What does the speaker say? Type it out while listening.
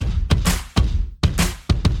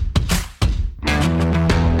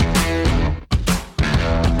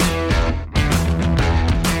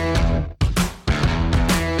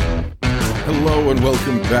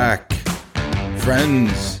welcome back,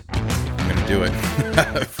 friends. I'm going to do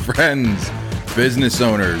it. Friends, business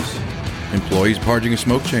owners, employees parting a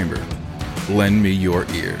smoke chamber. Lend me your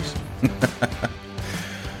ears.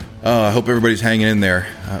 I hope everybody's hanging in there.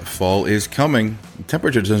 Fall is coming. The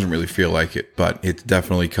temperature doesn't really feel like it, but it's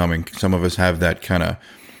definitely coming. Some of us have that kind of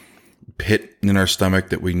pit in our stomach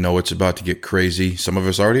that we know it's about to get crazy. Some of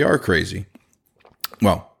us already are crazy.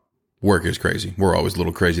 Well, work is crazy. We're always a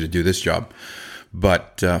little crazy to do this job.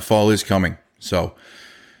 But fall is coming. So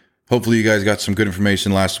hopefully you guys got some good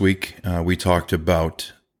information last week. We talked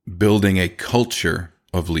about building a culture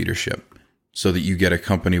of leadership so that you get a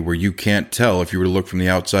company where you can't tell, if you were to look from the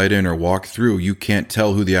outside in or walk through, you can't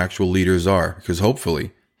tell who the actual leaders are. Because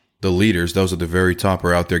hopefully the leaders, those at the very top,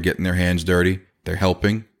 are out there getting their hands dirty. They're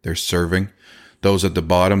helping. They're serving. Those at the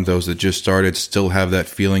bottom, those that just started, still have that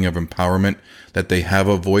feeling of empowerment, that they have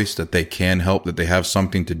a voice, that they can help, that they have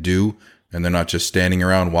something to do, and they're not just standing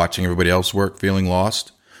around watching everybody else work, feeling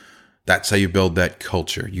lost. That's how you build that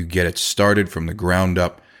culture. You get it started from the ground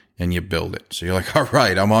up and you build it. So you're like, all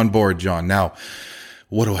right, I'm on board, John. Now,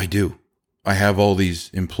 what do? I have all these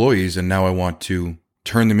employees and now I want to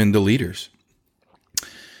turn them into leaders.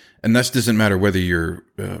 And this doesn't matter whether you're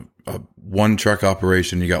a one truck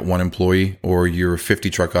operation, you got one employee, or you're a 50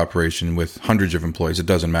 truck operation with hundreds of employees. It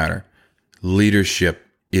doesn't matter. Leadership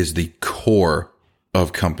is the core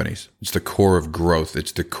of companies. It's the core of growth.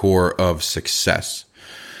 It's the core of success.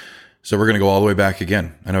 So we're going to go all the way back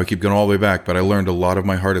again. I know I keep going all the way back, but I learned a lot of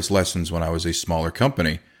my hardest lessons when I was a smaller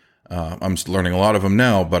company. I'm learning a lot of them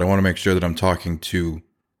now, but I want to make sure that I'm talking to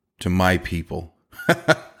my people.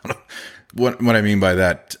 What I mean by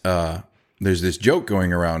that, there's this joke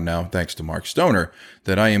going around now, thanks to Mark Stoner,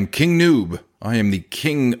 that I am King Noob. I am the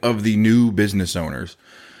king of the new business owners.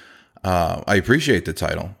 I appreciate the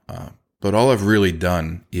title, but all I've really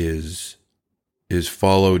done is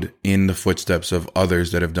followed in the footsteps of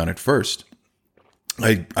others that have done it first.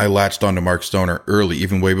 I latched onto Mark Stoner early,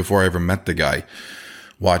 even way before I ever met the guy,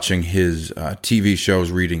 watching his TV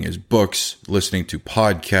shows, reading his books, listening to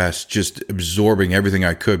podcasts, just absorbing everything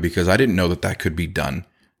I could because I didn't know that could be done.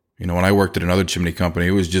 You know, when I worked at another chimney company,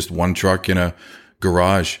 it was just one truck in a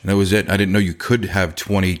garage and that was it. I didn't know you could have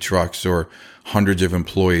 20 trucks or hundreds of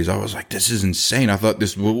employees. I was like, this is insane. I thought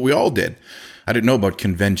this was what we all did. I didn't know about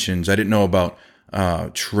conventions. I didn't know about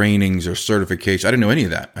trainings or certification. I didn't know any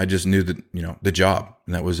of that. I just knew that, the job,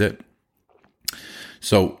 and that was it.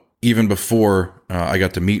 So even before I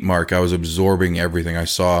got to meet Mark, I was absorbing everything. I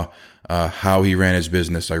saw how he ran his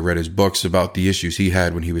business. I read his books about the issues he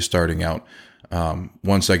had when he was starting out.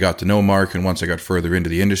 Once I got to know Mark and once I got further into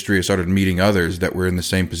the industry, I started meeting others that were in the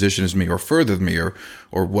same position as me or further than me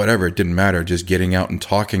or whatever. It didn't matter. Just getting out and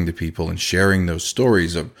talking to people and sharing those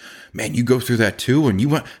stories of, man, you go through that too.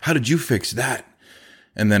 And how did you fix that?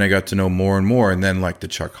 And then I got to know more and more. And then like the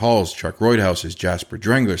Chuck Halls, Chuck Reuthauses, Jasper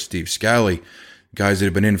Drengler, Steve Scally, guys that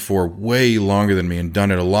have been in for way longer than me and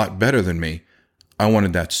done it a lot better than me. I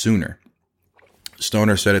wanted that sooner.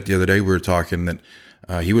 Stoner said it the other day. We were talking that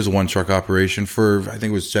he was a one truck operation for, I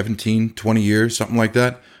think it was 17, 20 years, something like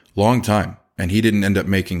that. Long time. And he didn't end up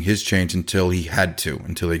making his change until he had to,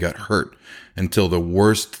 until he got hurt, until the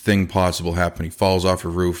worst thing possible happened. He falls off a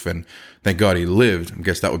roof and thank God he lived. I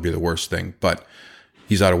guess that would be the worst thing, but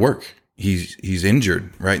he's out of work. He's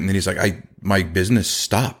injured, right? And then he's like, my business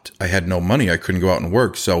stopped. I had no money. I couldn't go out and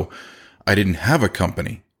work. So I didn't have a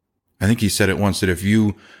company. I think he said it once that if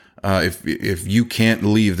you can't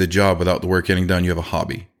leave the job without the work getting done, you have a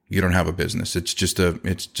hobby. You don't have a business. It's just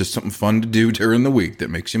something fun to do during the week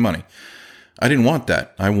that makes you money. I didn't want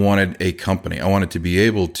that. I wanted a company. I wanted to be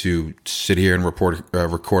able to sit here and record a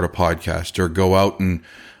podcast or go out and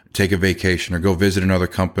take a vacation or go visit another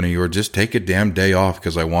company or just take a damn day off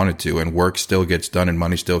because I wanted to, and work still gets done and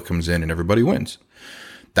money still comes in and everybody wins.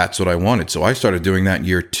 That's what I wanted. So I started doing that in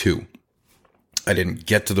year 2. I didn't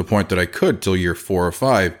get to the point that I could till year 4 or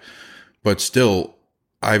 5, but still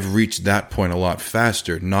I've reached that point a lot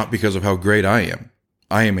faster, not because of how great I am.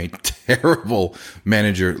 I am a terrible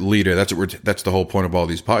manager leader. That's the whole point of all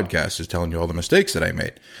these podcasts, is telling you all the mistakes that I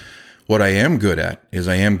made. What I am good at is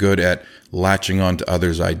I am good at latching on to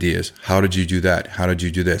others' ideas. How did you do that? How did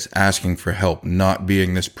you do this? Asking for help, not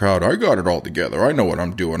being this proud. I got it all together. I know what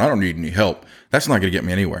I'm doing. I don't need any help. That's not going to get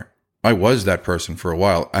me anywhere. I was that person for a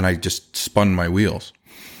while and I just spun my wheels.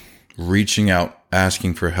 Reaching out,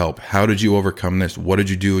 asking for help. How did you overcome this? What did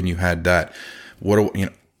you do when you had that?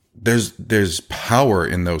 There's power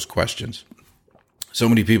in those questions. So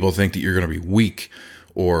many people think that you're going to be weak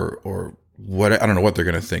or what. I don't know what they're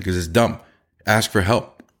going to think because it's dumb. Ask for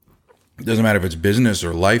help. It doesn't matter if it's business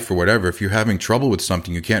or life or whatever. If you're having trouble with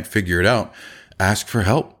something, you can't figure it out, ask for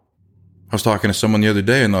help. I was talking to someone the other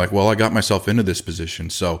day and they're like, well, I got myself into this position,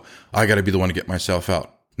 so I got to be the one to get myself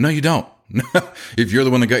out. No, you don't. If you're the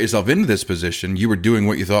one that got yourself into this position, you were doing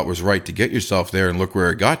what you thought was right to get yourself there, and look where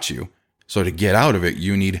it got you. So to get out of it,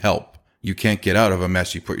 you need help. You can't get out of a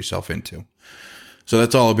mess you put yourself into. So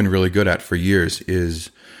that's all I've been really good at for years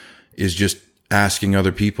is just asking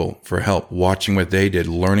other people for help, watching what they did,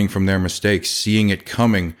 learning from their mistakes, seeing it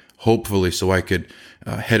coming, hopefully, so I could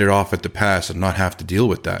head it off at the pass and not have to deal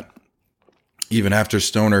with that. Even after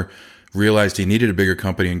Stoner realized he needed a bigger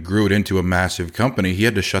company and grew it into a massive company, he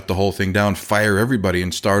had to shut the whole thing down, fire everybody,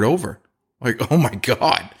 and start over. Like, oh my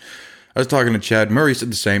God. I was talking to Chad Murray,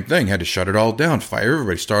 said the same thing, had to shut it all down, fire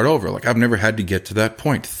everybody, start over. Like, I've never had to get to that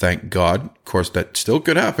point, thank God. Of course, that still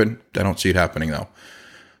could happen. I don't see it happening though.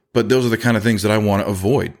 But those are the kind of things that I want to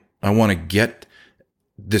avoid. I want to get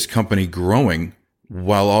this company growing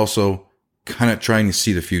while also kind of trying to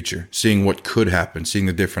see the future, seeing what could happen, seeing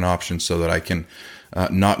the different options so that I can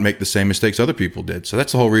not make the same mistakes other people did. So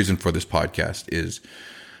that's the whole reason for this podcast is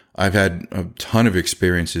I've had a ton of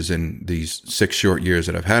experiences in these 6 short years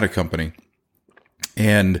that I've had a company.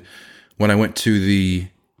 And when I went to the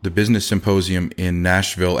business symposium in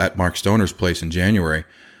Nashville at Mark Stoner's place in January,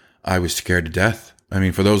 I was scared to death. I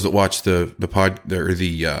mean, for those that watched the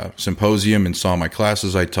symposium and saw my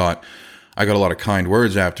classes I taught, I got a lot of kind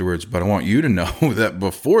words afterwards, but I want you to know that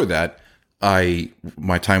before that,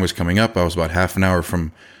 my time was coming up. I was about half an hour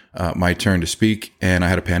from my turn to speak, and I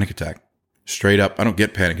had a panic attack. Straight up, I don't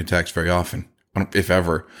get panic attacks very often, if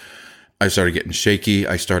ever. I started getting shaky.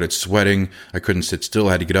 I started sweating. I couldn't sit still.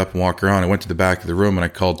 I had to get up and walk around. I went to the back of the room, and I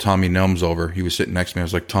called Tommy Nelms over. He was sitting next to me. I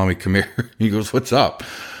was like, Tommy, come here. He goes, what's up?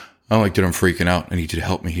 I'm like, dude, I'm freaking out. I need you to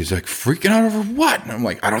help me. He's like, freaking out over what? And I'm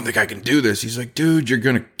like, I don't think I can do this. He's like, dude, you're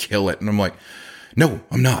going to kill it. And I'm like, no,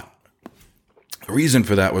 I'm not. The reason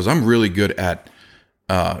for that was I'm really good at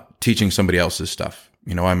teaching somebody else's stuff.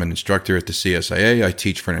 You know, I'm an instructor at the CSIA. I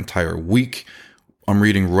teach for an entire week. I'm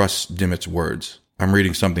reading Russ Dimmett's words. I'm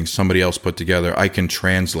reading something somebody else put together. I can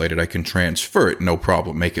translate it. I can transfer it. No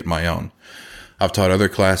problem. Make it my own. I've taught other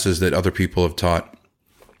classes that other people have taught,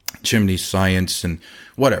 chimney science and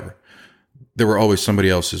whatever. There were always somebody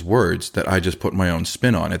else's words that I just put my own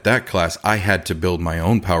spin on. At that class, I had to build my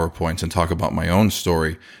own PowerPoints and talk about my own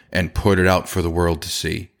story and put it out for the world to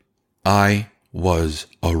see. I was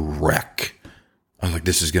a wreck. I was like,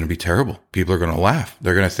 this is going to be terrible. People are going to laugh.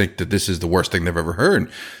 They're going to think that this is the worst thing they've ever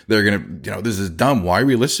heard. They're going to, this is dumb. Why are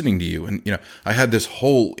we listening to you? And, I had this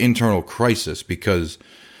whole internal crisis because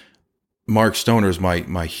Mark Stoner is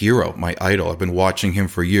my hero, my idol. I've been watching him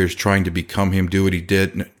for years, trying to become him, do what he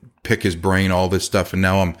did, pick his brain, all this stuff. And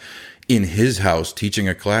now I'm in his house teaching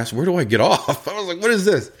a class. Where do I get off? I was like, what is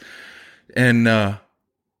this? And, well,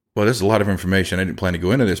 there's a lot of information. I didn't plan to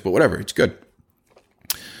go into this, but whatever. It's good.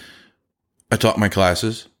 I taught my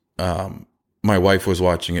classes. My wife was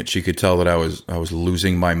watching it. She could tell that I was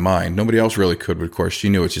losing my mind. Nobody else really could, but of course she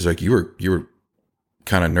knew it. She's like, you were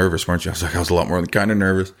kind of nervous, weren't you? I was like, I was a lot more than kind of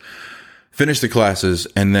nervous. Finished the classes,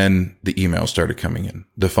 and then the emails started coming in,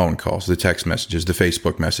 the phone calls, the text messages, the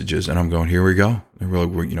Facebook messages, and I'm going, here we go. And we're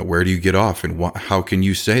like, where do you get off, and how can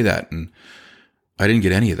you say that? And I didn't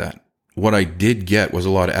get any of that. What I did get was a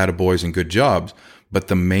lot of attaboys and good jobs, but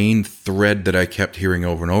the main thread that I kept hearing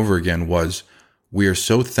over and over again was, we are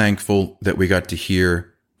so thankful that we got to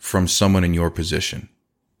hear from someone in your position,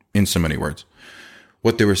 in so many words.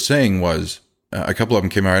 What they were saying was, a couple of them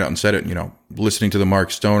came right out and said it, listening to the Mark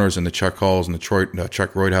Stoners and the Chuck Halls and the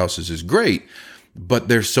Chuck Reuthauses is great, but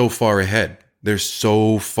they're so far ahead. They're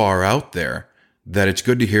so far out there that it's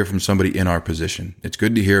good to hear from somebody in our position. It's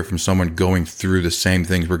good to hear from someone going through the same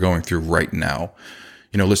things we're going through right now.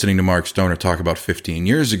 Listening to Mark Stoner talk about 15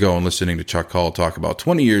 years ago and listening to Chuck Hall talk about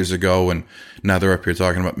 20 years ago, and now they're up here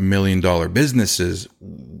talking about $1 million businesses.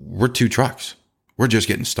 We're 2 trucks. We're just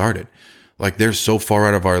getting started. Like, they're so far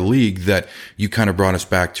out of our league that you kind of brought us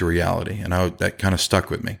back to reality. And that kind of stuck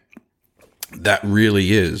with me. That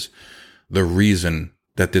really is the reason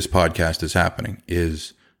that this podcast is happening,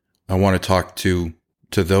 is I want to talk to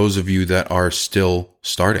those of you that are still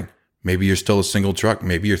starting. Maybe you're still a single truck.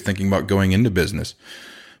 Maybe you're thinking about going into business.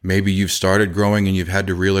 Maybe you've started growing and you've had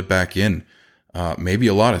to reel it back in. Maybe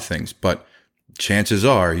a lot of things, but chances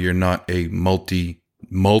are you're not a multi-million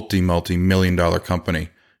dollar company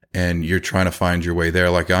and you're trying to find your way there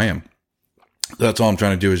like I am. That's all I'm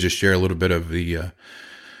trying to do, is just share a little bit of the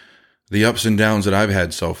ups and downs that I've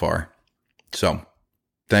had so far. So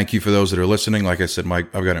thank you for those that are listening. Like I said,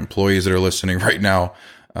 I've got employees that are listening right now,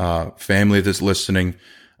 family that's listening.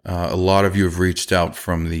 A lot of you have reached out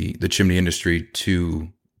from the chimney industry to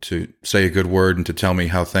to say a good word and to tell me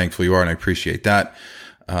how thankful you are. And I appreciate that.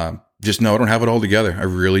 Just know I don't have it all together. I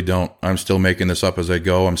really don't. I'm still making this up as I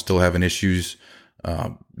go. I'm still having issues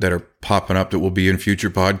that are popping up that will be in future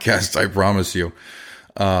podcasts. I promise you.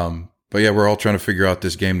 But yeah, we're all trying to figure out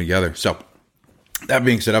this game together. So that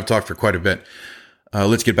being said, I've talked for quite a bit.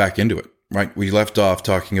 Let's get back into it, right? We left off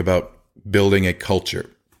talking about building a culture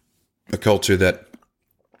that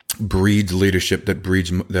breeds leadership,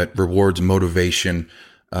 that rewards motivation,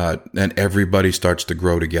 and everybody starts to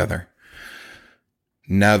grow together.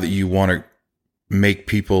 Now that you want to make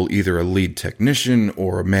people either a lead technician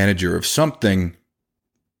or a manager of something,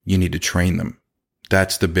 you need to train them.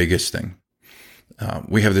 That's the biggest thing.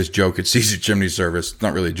 We have this joke at Caesar Chimney Service. It's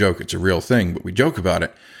not really a joke. It's a real thing, but we joke about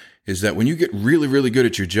it, is that when you get really, really good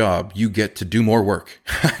at your job, you get to do more work.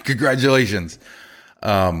 Congratulations.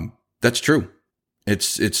 That's true.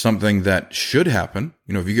 It's something that should happen.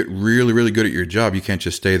 You know, if you get really, really good at your job, you can't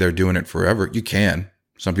just stay there doing it forever. You can.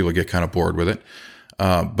 Some people get kind of bored with it.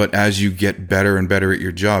 But as you get better and better at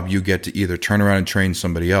your job, you get to either turn around and train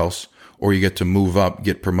somebody else, or you get to move up,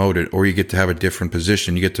 get promoted, or you get to have a different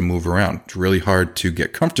position. You get to move around. It's really hard to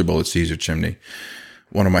get comfortable at Caesar Chimney.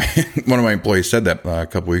 One of my employees said that a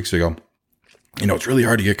couple weeks ago. You know, it's really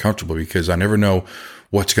hard to get comfortable because I never know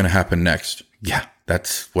what's going to happen next. Yeah,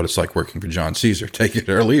 that's what it's like working for John Caesar. Take it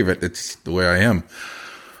or leave it. It's the way I am.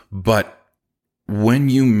 But when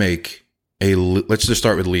you make let's just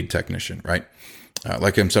start with lead technician, right?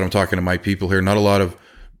 Like I said, I'm talking to my people here. Not a lot of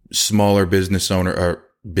smaller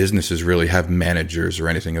businesses really have managers or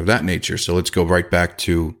anything of that nature. So let's go right back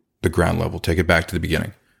to the ground level. Take it back to the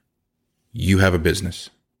beginning. You have a business.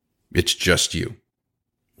 It's just you.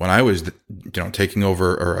 When I was, taking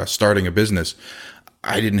over or starting a business,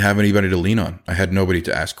 I didn't have anybody to lean on. I had nobody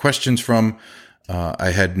to ask questions from.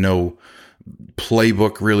 I had no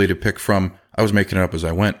playbook really to pick from. I was making it up as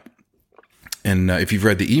I went. And if you've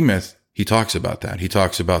read the E-Myth, he talks about that. He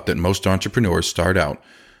talks about that most entrepreneurs start out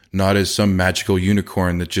not as some magical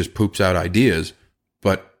unicorn that just poops out ideas,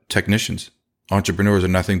 but technicians. Entrepreneurs are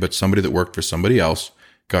nothing but somebody that worked for somebody else,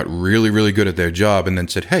 got really, really good at their job, and then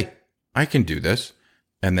said, hey, I can do this,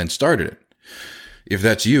 and then started it. If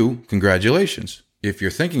that's you, congratulations. If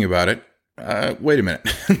you're thinking about it, wait a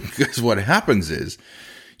minute. Because what happens is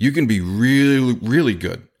you can be really, really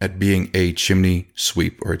good at being a chimney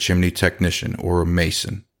sweep or a chimney technician or a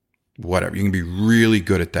mason, whatever. You can be really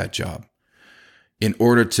good at that job. In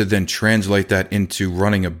order to then translate that into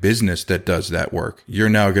running a business that does that work, you're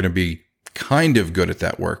now going to be kind of good at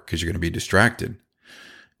that work because you're going to be distracted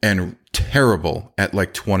and terrible at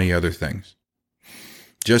like 20 other things.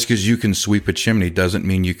 Just because you can sweep a chimney doesn't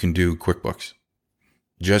mean you can do QuickBooks.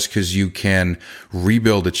 Just because you can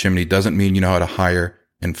rebuild a chimney doesn't mean you know how to hire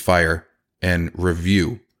and fire and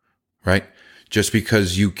review, right? Just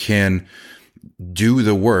because you can do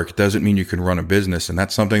the work doesn't mean you can run a business. And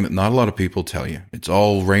that's something that not a lot of people tell you. It's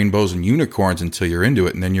all rainbows and unicorns until you're into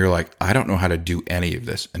it. And then you're like, I don't know how to do any of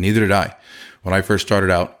this. And neither did I. When I first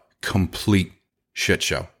started out, complete shit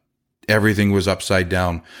show. Everything was upside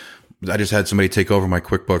down. I just had somebody take over my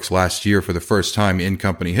QuickBooks last year for the first time in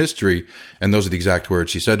company history. And those are the exact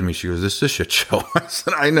words she said to me. She goes, this is a shit show. I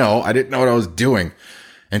said, I know. I didn't know what I was doing.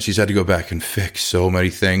 And she's had to go back and fix so many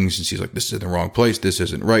things. And she's like, this is in the wrong place. This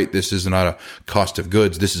isn't right. This is not a cost of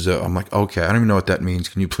goods. I'm like, okay, I don't even know what that means.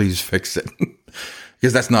 Can you please fix it?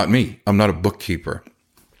 Because that's not me. I'm not a bookkeeper.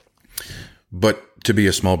 But to be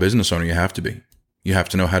a small business owner, you have to be. You have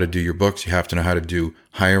to know how to do your books. You have to know how to do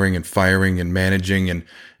hiring and firing and managing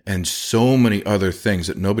and so many other things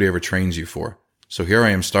that nobody ever trains you for. So here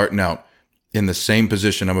I am starting out in the same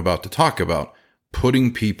position I'm about to talk about,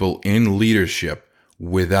 putting people in leadership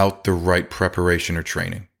without the right preparation or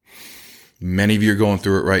training. Many of you are going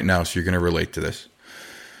through it right now, so you're going to relate to this.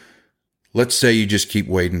 Let's say you just keep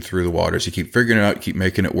wading through the waters. You keep figuring it out, keep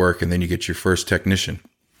making it work, and then you get your first technician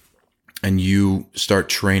and you start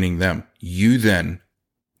training them. You then,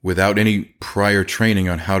 without any prior training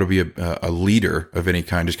on how to be a leader of any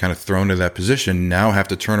kind, just kind of thrown into that position, now have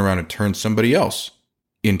to turn around and turn somebody else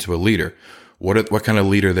into a leader. What kind of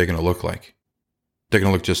leader are they going to look like? They're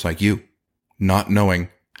going to look just like you, not knowing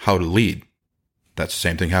how to lead. That's the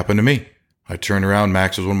same thing happened to me. I turned around.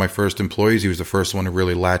 Max was one of my first employees. He was the first one to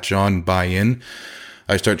really latch on and buy in.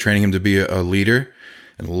 I started training him to be a leader.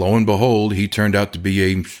 And lo and behold, he turned out to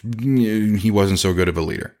be he wasn't so good of a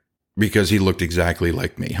leader because he looked exactly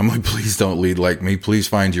like me. I'm like, please don't lead like me. Please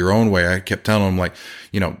find your own way. I kept telling him, like,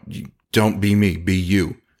 don't be me, be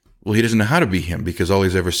you. Well, he doesn't know how to be him because all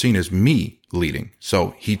he's ever seen is me leading.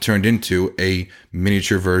 So he turned into a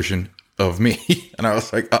miniature version of me. And I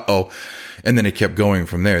was like, uh-oh. And then it kept going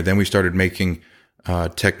from there. Then we started making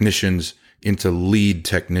technicians into lead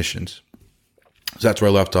technicians. So that's where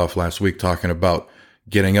I left off last week, talking about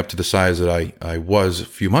getting up to the size that I was a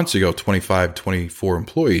few months ago, 25, 24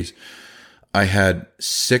 employees. I had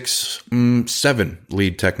 7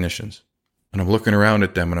 lead technicians. And I'm looking around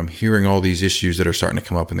at them and I'm hearing all these issues that are starting to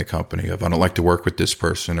come up in the company of, I don't like to work with this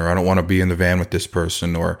person, or I don't want to be in the van with this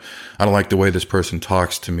person, or I don't like the way this person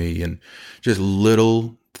talks to me. And just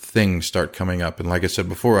little things start coming up. And like I said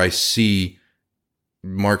before, I see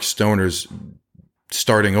Mark Stoner's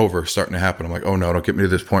starting to happen. I'm like, oh no, don't get me to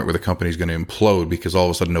this point where the company's going to implode because all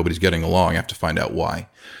of a sudden nobody's getting along. I have to find out why.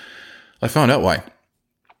 I found out why.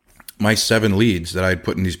 My 7 leads that I had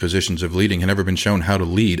put in these positions of leading had never been shown how to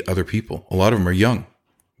lead other people. A lot of them are young.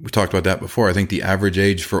 We talked about that before. I think the average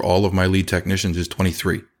age for all of my lead technicians is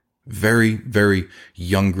 23. Very, very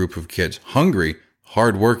young group of kids. Hungry,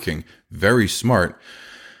 hardworking, very smart.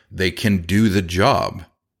 They can do the job,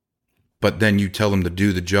 but then you tell them to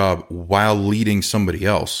do the job while leading somebody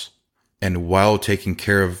else, and while taking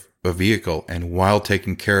care of a vehicle, and while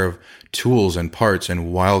taking care of tools and parts,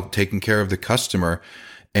 and while taking care of the customer,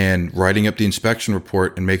 and writing up the inspection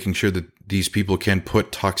report and making sure that these people can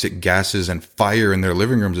put toxic gases and fire in their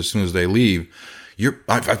living rooms as soon as they leave.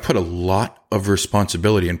 I've put a lot of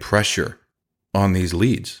responsibility and pressure on these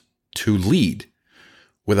leads to lead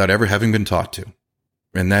without ever having been taught to.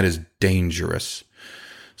 And that is dangerous.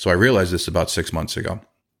 So I realized this about 6 months ago.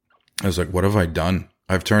 I was like, what have I done?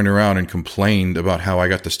 I've turned around and complained about how I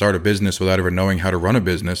got to start a business without ever knowing how to run a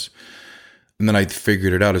business. And then I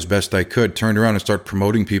figured it out as best I could, turned around and started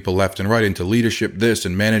promoting people left and right into leadership this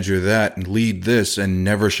and manager that and lead this, and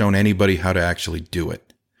never shown anybody how to actually do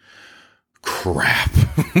it. Crap.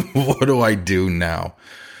 What do I do now?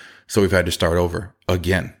 So we've had to start over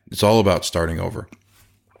again. It's all about starting over,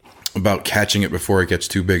 about catching it before it gets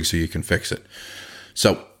too big so you can fix it.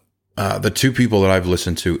 So the 2 people that I've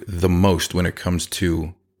listened to the most when it comes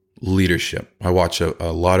to leadership. I watch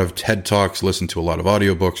a lot of TED Talks, listen to a lot of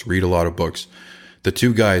audiobooks, read a lot of books. The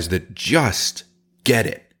 2 guys that just get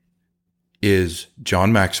it is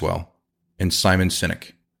John Maxwell and Simon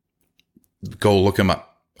Sinek. Go look him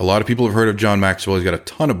up. A lot of people have heard of John Maxwell. He's got a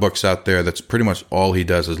ton of books out there. That's pretty much all he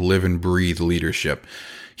does is live and breathe leadership.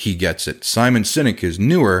 He gets it. Simon Sinek is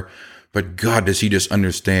newer, but God, does he just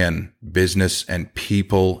understand business and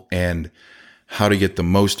people and how to get the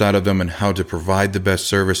most out of them and how to provide the best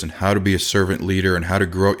service and how to be a servant leader and how to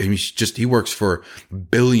grow. I mean, he works for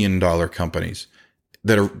billion-dollar companies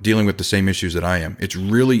that are dealing with the same issues that I am. It's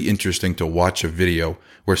really interesting to watch a video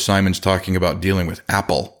where Simon's talking about dealing with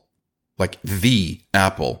Apple, like the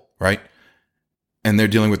Apple, right? And they're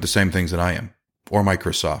dealing with the same things that I am, or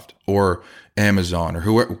Microsoft, or Amazon, or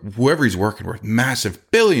whoever he's working with, massive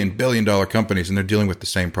billion-dollar companies, and they're dealing with the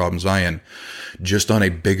same problems I am, just on a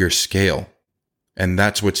bigger scale. And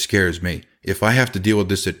that's what scares me. If I have to deal with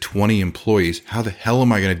this at 20 employees, how the hell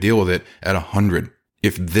am I going to deal with it at 100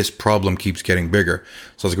 if this problem keeps getting bigger?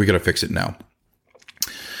 So I was like, we got to fix it now.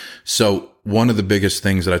 So one of the biggest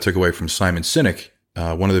things that I took away from Simon Sinek,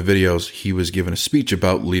 one of the videos, he was given a speech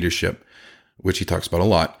about leadership, which he talks about a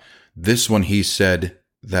lot. This one, he said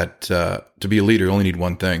that to be a leader, you only need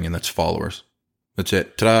one thing, and that's followers. That's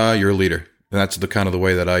it. Ta-da, you're a leader. And that's the kind of the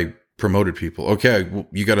way that I promoted people. Okay, well,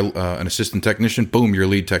 you got an assistant technician. Boom, you're a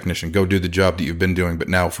lead technician. Go do the job that you've been doing, but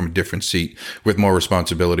now from a different seat with more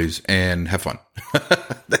responsibilities, and have fun.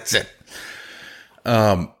 That's it.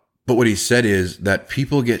 But what he said is that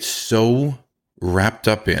people get so wrapped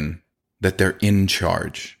up in that they're in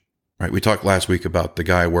charge, right? We talked last week about the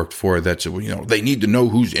guy I worked for that said, they need to know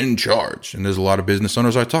who's in charge. And there's a lot of business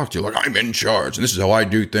owners I talk to, like, I'm in charge, and this is how I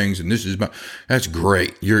do things, and this is that's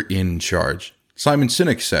great. You're in charge. Simon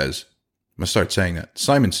Sinek says, I'm going to start saying that.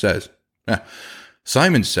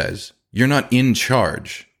 Simon says, you're not in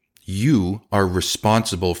charge. You are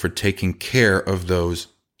responsible for taking care of those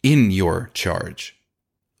in your charge.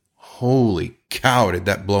 Holy cow, did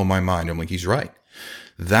that blow my mind. I'm like, he's right.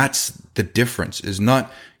 That's the difference. Is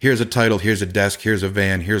not, here's a title, here's a desk, here's a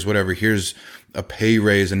van, here's whatever, here's a pay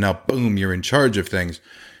raise, and now boom, you're in charge of things.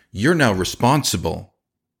 You're now responsible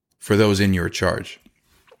for those in your charge.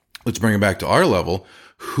 Let's bring it back to our level.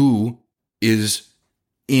 Who is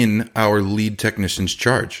in our lead technician's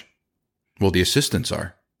charge? Well, the assistants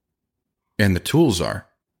are, and the tools are,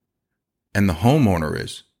 and the homeowner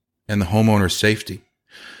is, and the homeowner's safety.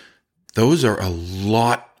 Those are a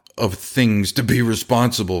lot of things to be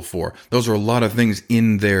responsible for. Those are a lot of things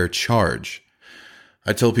in their charge.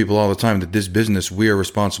 I tell people all the time that this business, we are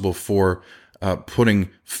responsible for putting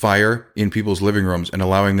fire in people's living rooms and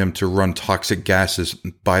allowing them to run toxic gases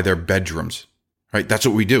by their bedrooms, right? That's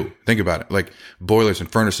what we do. Think about it. Like boilers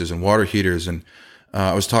and furnaces and water heaters and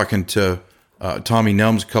I was talking to Tommy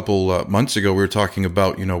Nelms a couple months ago. We were talking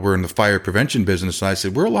about, we're in the fire prevention business. And I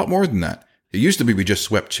said, we're a lot more than that. It used to be we just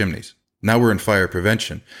swept chimneys. Now we're in fire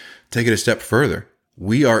prevention. Take it a step further.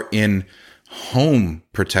 We are in home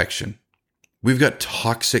protection. We've got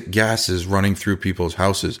toxic gases running through people's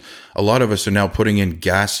houses. A lot of us are now putting in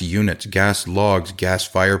gas units, gas logs, gas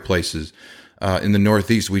fireplaces. In the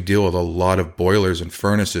Northeast, we deal with a lot of boilers and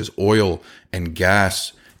furnaces, oil and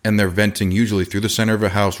gas, and they're venting usually through the center of a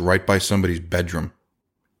house right by somebody's bedroom.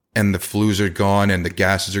 And the flues are gone and the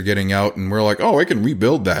gases are getting out, and we're like, oh, I can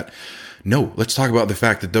rebuild that. No, let's talk about the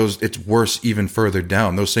fact that it's worse even further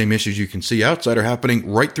down. Those same issues you can see outside are happening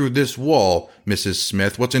right through this wall, Mrs.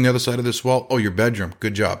 Smith. What's on the other side of this wall? Oh, your bedroom.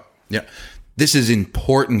 Good job. Yeah. This is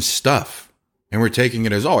important stuff. And we're taking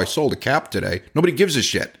it as, oh, I sold a cap today. Nobody gives a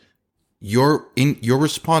shit. You're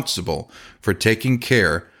responsible for taking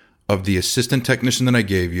care of the assistant technician that I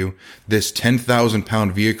gave you, this 10,000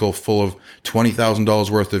 pound vehicle full of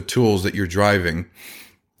 $20,000 worth of tools that you're driving.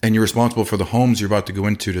 And you're responsible for the homes you're about to go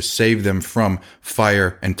into to save them from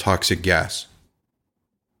fire and toxic gas.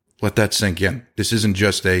 Let that sink in. This isn't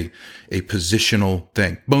just a positional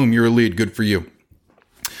thing. Boom, you're a lead. Good for you.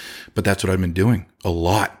 But that's what I've been doing a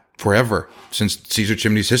lot, forever, since Caesar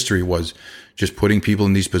Chimney's history was just putting people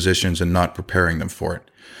in these positions and not preparing them for it.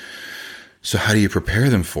 So how do you prepare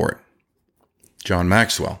them for it? John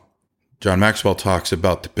Maxwell. John Maxwell talks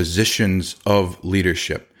about the positions of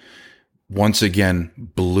leadership. Once again,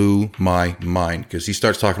 blew my mind because he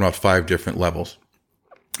starts talking about 5 different levels.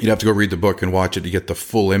 You'd have to go read the book and watch it to get the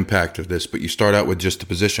full impact of this, but you start out with just the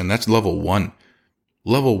position. That's level 1.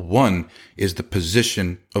 Level 1 is the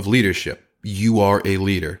position of leadership. You are a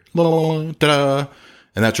leader. Ta-da.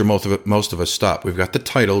 And that's where most of us stop. We've got the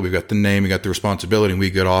title, we've got the name, we've got the responsibility, and we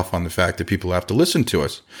get off on the fact that people have to listen to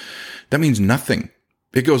us. That means nothing.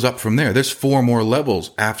 It goes up from there. There's 4 more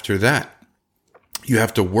levels after that. You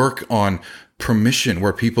have to work on permission,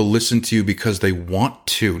 where people listen to you because they want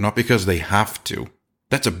to, not because they have to.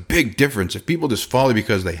 That's a big difference. If people just follow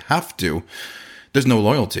because they have to, there's no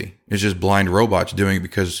loyalty. It's just blind robots doing it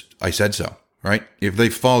because I said so, right? If they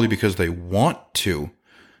follow you because they want to,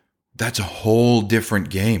 that's a whole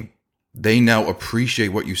different game. They now appreciate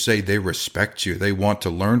what you say. They respect you. They want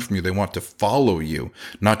to learn from you. They want to follow you,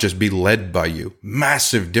 not just be led by you.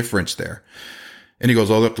 Massive difference there. And he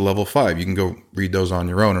goes all the way up to level 5. You can go read those on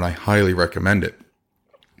your own, and I highly recommend it.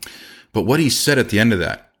 But what he said at the end of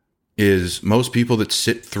that is most people that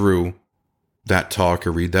sit through that talk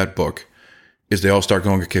or read that book is they all start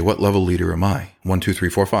going, okay, what level leader am I? 1, 2, 3,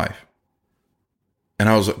 4, 5. And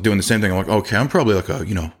I was doing the same thing. I'm like, okay, I'm probably like a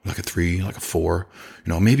 3, like a 4,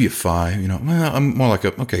 maybe a 5, well, I'm more like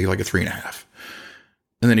a 3.5.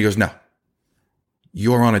 And then he goes, no,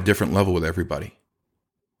 you're on a different level with everybody.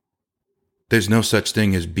 There's no such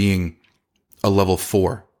thing as being a level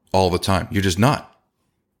 4 all the time. You're just not.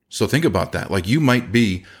 So think about that. Like, you might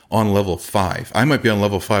be on level 5. I might be on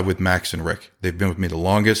level 5 with Max and Rick. They've been with me the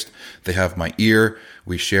longest. They have my ear.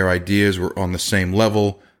 We share ideas. We're on the same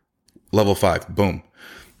level. Level 5. Boom.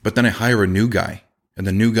 But then I hire a new guy, and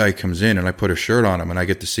the new guy comes in and I put a shirt on him and I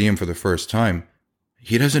get to see him for the first time.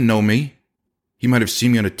 He doesn't know me. He might have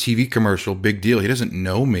seen me on a TV commercial. Big deal. He doesn't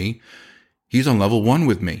know me. He's on level 1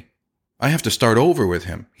 with me. I have to start over with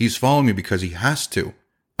him. He's following me because he has to.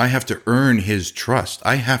 I have to earn his trust.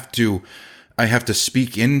 I have to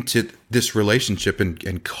speak into this relationship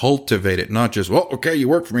and cultivate it, not just, well, okay, you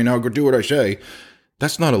work for me now, go do what I say.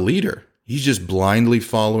 That's not a leader. He's just blindly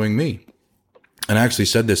following me. And I actually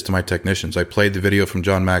said this to my technicians. I played the video from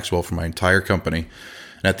John Maxwell for my entire company.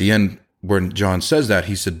 And at the end, when John says that,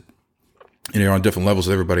 he said, you're on different levels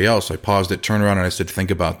with everybody else. I paused it, turned around, and I said,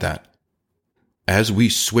 think about that. As we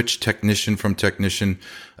switch technician from technician,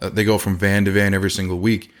 they go from van to van every single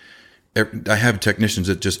week. I have technicians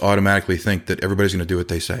that just automatically think that everybody's going to do what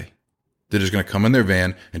they say. They're just going to come in their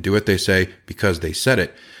van and do what they say because they said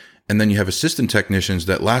it. And then you have assistant technicians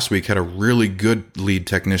that last week had a really good lead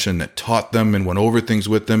technician that taught them and went over things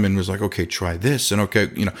with them and was like, okay, try this. And okay,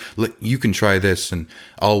 you can try this and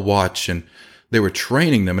I'll watch. And they were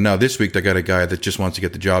training them. And now this week they got a guy that just wants to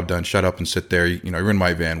get the job done. Shut up and sit there. You're in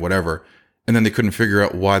my van, whatever. And then they couldn't figure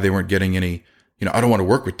out why they weren't getting any, I don't want to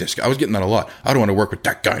work with this guy. I was getting that a lot. I don't want to work with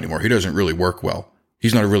that guy anymore. He doesn't really work well.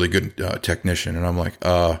 He's not a really good technician. And I'm like,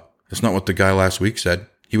 that's not what the guy last week said.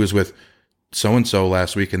 He was with so-and-so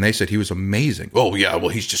last week and they said he was amazing. Oh yeah, well,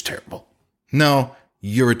 he's just terrible. No,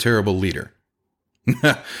 you're a terrible leader.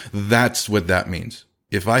 That's what that means.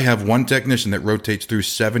 If I have one technician that rotates through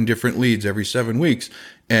 7 different leads every 7 weeks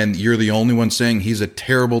and you're the only one saying he's a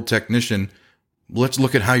terrible technician, let's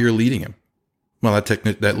look at how you're leading him. Well,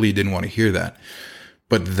 that lead didn't want to hear that.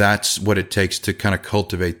 But that's what it takes to kind of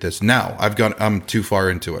cultivate this. Now I'm too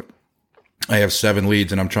far into it. I have 7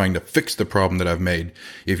 leads and I'm trying to fix the problem that I've made.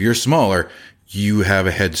 If you're smaller, you have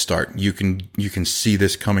a head start. You can see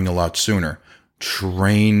this coming a lot sooner.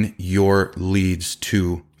 Train your leads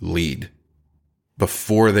to lead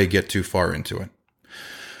before they get too far into it.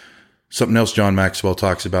 Something else John Maxwell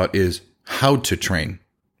talks about is how to train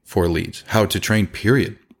for leads, how to train,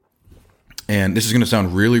 period. And this is going to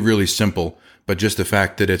sound really, really simple, but just the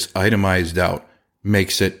fact that it's itemized out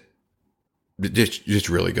makes it just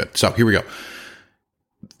really good. So here we go.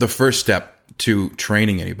 The first step to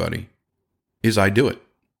training anybody is I do it.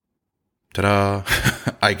 Ta-da.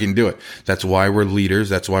 I can do it. That's why we're leaders.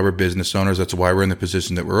 That's why we're business owners. That's why we're in the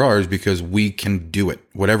position that we are, is because we can do it.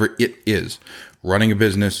 Whatever it is, running a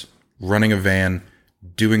business, running a van,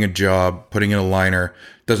 doing a job, putting in a liner,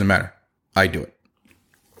 doesn't matter. I do it.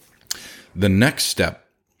 The next step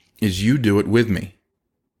is you do it with me.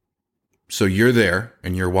 So you're there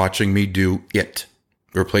and you're watching me do it.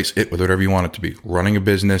 Replace it with whatever you want it to be. Running a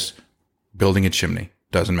business, building a chimney,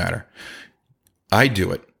 doesn't matter. I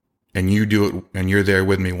do it and you do it and you're there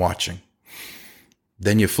with me watching.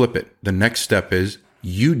 Then you flip it. The next step is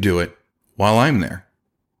you do it while I'm there.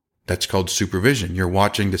 That's called supervision. You're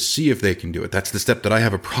watching to see if they can do it. That's the step that I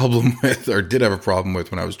have a problem with, or did have a problem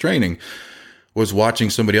with when I was training, was watching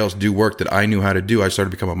somebody else do work that I knew how to do. I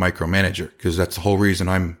started to become a micromanager, because that's the whole reason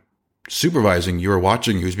I'm supervising you or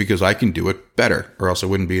watching you, is because I can do it better, or else I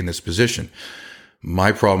wouldn't be in this position.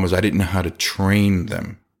 My problem was I didn't know how to train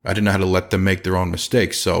them. I didn't know how to let them make their own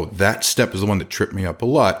mistakes. So that step is the one that tripped me up a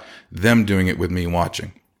lot, them doing it with me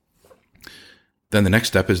watching. Then the next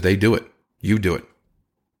step is they do it. You do it.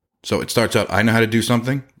 So it starts out, I know how to do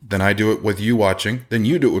something, then I do it with you watching, then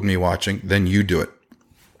you do it with me watching, then you do it.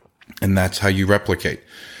 And that's how you replicate.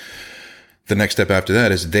 The next step after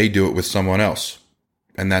that is they do it with someone else.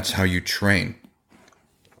 And that's how you train.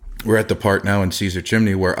 We're at the part now in Caesar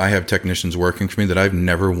Chimney where I have technicians working for me that I've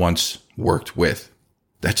never once worked with.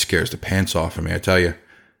 That scares the pants off of me, I tell you.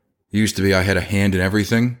 It used to be I had a hand in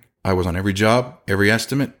everything. I was on every job, every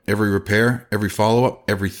estimate, every repair, every follow-up,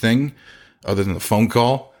 everything other than the phone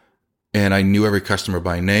call. And I knew every customer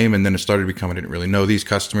by name. And then it started becoming, I didn't really know these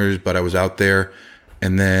customers, but I was out there.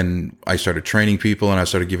 And then I started training people and I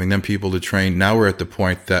started giving them people to train. Now we're at the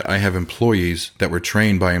point that I have employees that were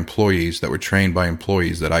trained by employees that were trained by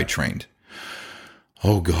employees that I trained.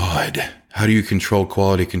 Oh God. How do you control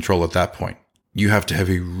quality control at that point? You have to have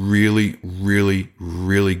a really, really,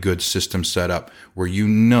 really good system set up where you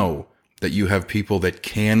know that you have people that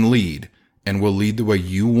can lead and will lead the way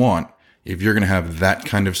you want if you're going to have that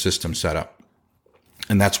kind of system set up.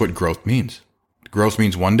 And that's what growth means. Growth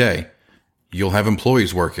means one day you'll have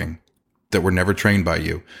employees working that were never trained by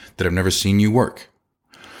you, that have never seen you work.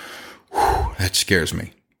 Whew, that scares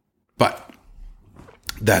me. But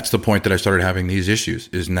that's the point that I started having these issues,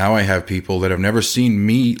 is now I have people that have never seen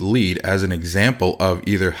me lead as an example of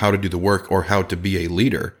either how to do the work or how to be a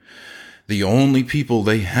leader. The only people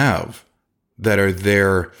they have that are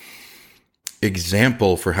their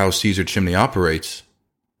example for how Caesar Chimney operates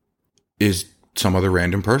is some other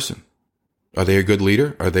random person. Are they a good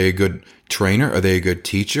leader? Are they a good trainer? Are they a good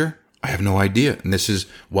teacher? I have no idea. And this is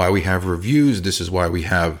why we have reviews. This is why we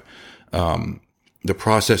have the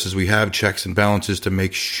processes we have, checks and balances to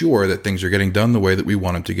make sure that things are getting done the way that we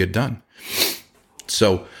want them to get done.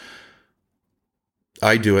 So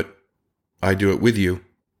I do it. I do it with you.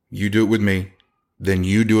 You do it with me. Then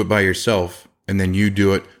you do it by yourself. And then you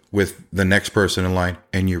do it with the next person in line,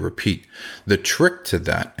 and you repeat. The trick to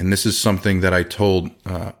that, and this is something that I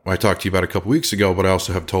talked to you about a couple weeks ago, but I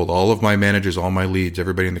also have told all of my managers, all my leads,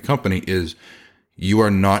 everybody in the company, is you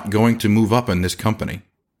are not going to move up in this company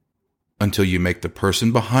until you make the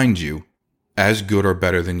person behind you as good or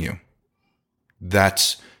better than you.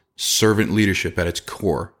 That's servant leadership at its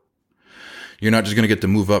core. You're not just going to get to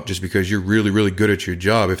move up just because you're really, really good at your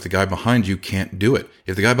job if the guy behind you can't do it.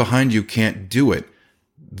 If the guy behind you can't do it,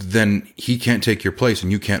 then he can't take your place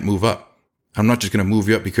and you can't move up. I'm not just going to move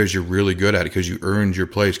you up because you're really good at it, because you earned your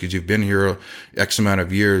place, because you've been here X amount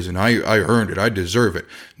of years and I earned it. I deserve it.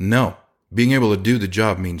 No, being able to do the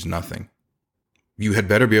job means nothing. You had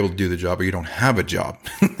better be able to do the job or you don't have a job.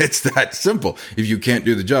 It's that simple. If you can't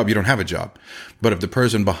do the job, you don't have a job. But if the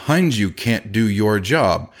person behind you can't do your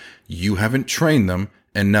job, you haven't trained them,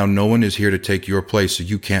 and now no one is here to take your place, so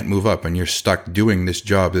you can't move up and you're stuck doing this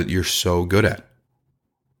job that you're so good at.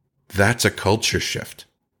 That's a culture shift.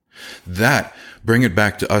 Bring it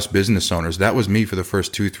back to us business owners. That was me for the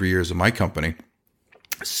first 2-3 years of my company.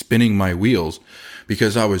 spinning my wheels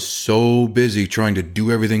because I was so busy trying to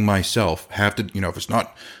do everything myself. Have to, if it's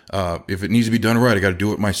not, if it needs to be done right, I got to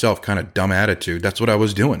do it myself. Kind of dumb attitude. That's what I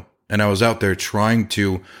was doing. And I was out there trying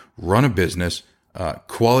to run a business,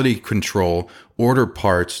 quality control, order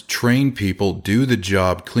parts, train people, do the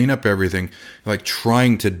job, clean up everything, like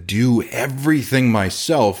trying to do everything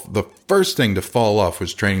myself. The first thing to fall off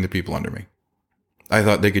was training the people under me. I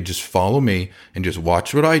thought they could just follow me and just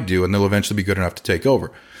watch what I do and they'll eventually be good enough to take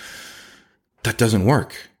over. That doesn't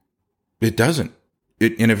work. It doesn't.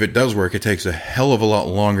 And if it does work, it takes a hell of a lot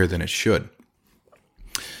longer than it should.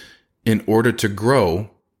 In order to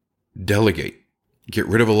grow, delegate. Get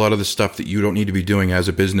rid of a lot of the stuff that you don't need to be doing as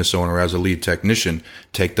a business owner, as a lead technician.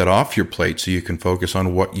 Take that off your plate so you can focus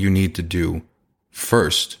on what you need to do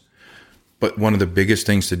first. But one of the biggest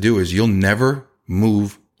things to do is you'll never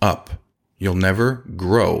move up. You'll never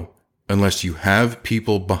grow unless you have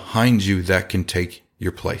people behind you that can take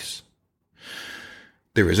your place.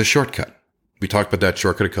 There is a shortcut. We talked about that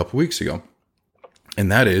shortcut a couple weeks ago.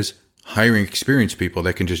 And that is hiring experienced people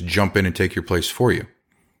that can just jump in and take your place for you.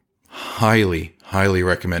 Highly, highly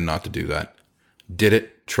recommend not to do that. Did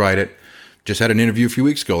it, tried it. Just had an interview a few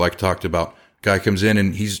weeks ago, like I talked about. Guy comes in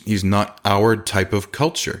and he's not our type of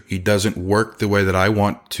culture. He doesn't work the way that I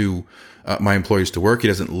want to my employees to work. He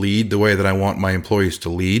doesn't lead the way that I want my employees to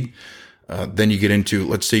lead. Then you get into,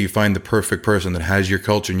 let's say you find the perfect person that has your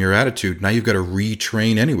culture and your attitude. Now you've got to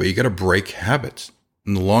retrain anyway. You got to break habits.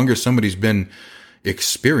 And the longer somebody's been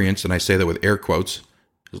experienced, and I say that with air quotes,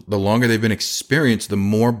 the longer they've been experienced, the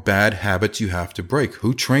more bad habits you have to break.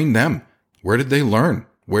 Who trained them? Where did they learn?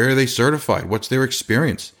 Where are they certified? What's their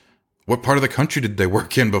experience? What part of the country did they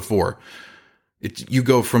work in before? You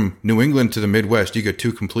go from New England to the Midwest, you get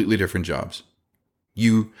two completely different jobs.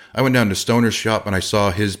 I went down to Stoner's shop and I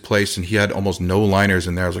saw his place and he had almost no liners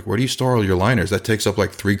in there. I was like, where do you store all your liners? That takes up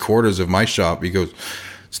like 3/4 of my shop. He goes,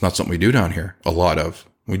 it's not something we do down here. A lot of.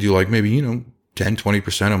 We do like maybe, 10,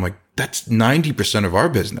 20%. I'm like, that's 90% of our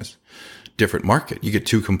business. Different market. You get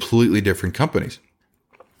two completely different companies.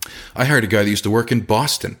 I hired a guy that used to work in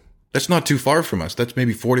Boston. That's not too far from us. That's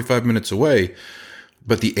maybe 45 minutes away.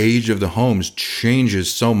 But the age of the homes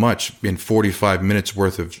changes so much in 45 minutes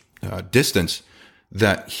worth of distance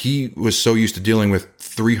that he was so used to dealing with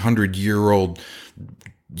 300-year-old,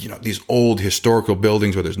 these old historical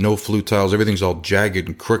buildings where there's no flue tiles. Everything's all jagged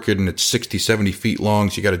and crooked and it's 60, 70 feet long.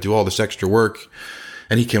 So you got to do all this extra work.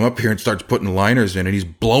 And he came up here and starts putting liners in and he's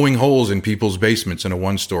blowing holes in people's basements in a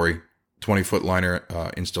 1-story, 20-foot liner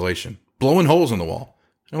installation. Blowing holes in the wall.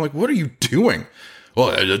 And I'm like, what are you doing?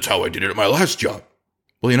 Well, that's how I did it at my last job.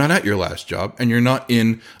 Well, you're not at your last job and you're not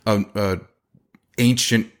in a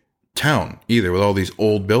ancient town either with all these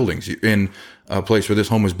old buildings. You're in a place where this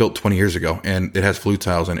home was built 20 years ago and it has flue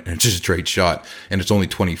tiles in it and it's just a straight shot and it's only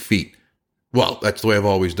 20 feet. Well, that's the way I've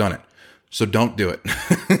always done it. So don't do it.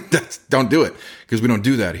 Don't do it because we don't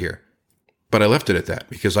do that here. But I left it at that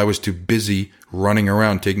because I was too busy running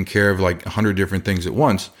around taking care of like 100 different things at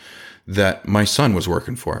once that my son was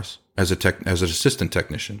working for us as an assistant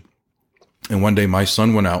technician. And one day my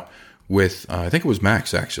son went out with, I think it was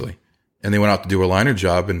Max actually, and they went out to do a liner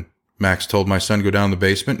job and Max told my son, go down the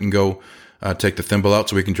basement and go take the thimble out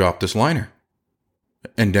so we can drop this liner.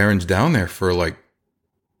 And Darren's down there for like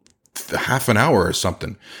half an hour or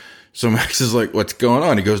something. So Max is like, what's going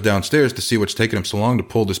on? He goes downstairs to see what's taking him so long to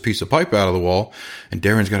pull this piece of pipe out of the wall. And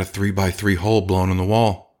Darren's got a 3x3 hole blown in the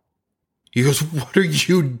wall. He goes, what are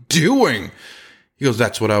you doing? He goes,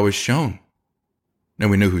 that's what I was shown. And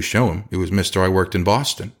we knew who showed him. It was Mr. I worked in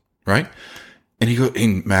Boston, right?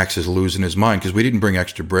 And Max is losing his mind because we didn't bring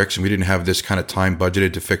extra bricks and we didn't have this kind of time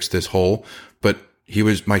budgeted to fix this hole. But he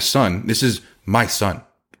was my son. This is my son,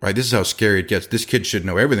 right? This is how scary it gets. This kid should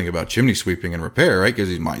know everything about chimney sweeping and repair, right? Because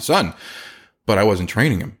he's my son. But I wasn't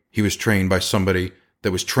training him. He was trained by somebody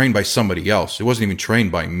that was trained by somebody else. It wasn't even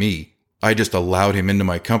trained by me. I just allowed him into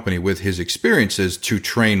my company with his experiences to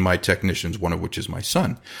train my technicians, one of which is my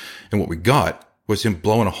son. And what we got was him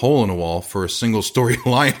blowing a hole in a wall for a single-story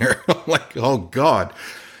liner. I'm like, oh, God.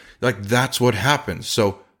 Like, that's what happens.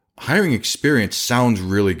 So hiring experience sounds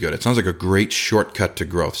really good. It sounds like a great shortcut to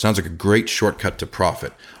growth. It sounds like a great shortcut to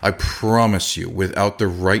profit. I promise you, without the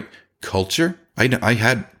right culture, I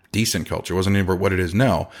had decent culture. It wasn't even what it is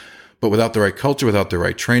now. But without the right culture, without the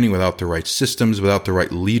right training, without the right systems, without the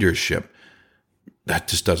right leadership, that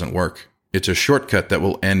just doesn't work. It's a shortcut that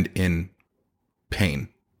will end in pain.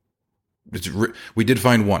 We did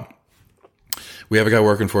find one. We have a guy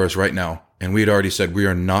working for us right now, and we had already said we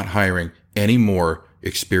are not hiring any more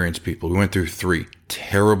experienced people. We went through 3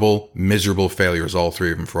 terrible, miserable failures, all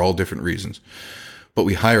 3 of them, for all different reasons. But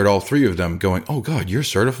we hired all three of them going, oh God, you're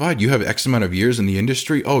certified? You have X amount of years in the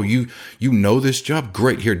industry? Oh, you know this job?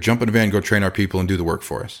 Great. Here, jump in a van, go train our people and do the work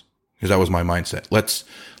for us. Because that was my mindset. Let's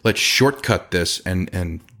shortcut this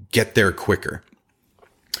and get there quicker.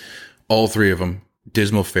 All three of them,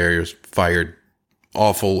 dismal failures, fired,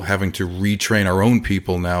 awful, having to retrain our own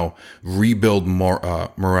people now, rebuild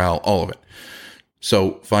morale, all of it.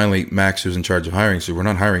 So finally, Max, who's in charge of hiring, said, we're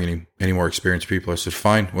not hiring any more experienced people. I said,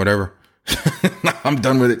 fine, whatever. I'm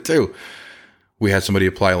done with it too. We had somebody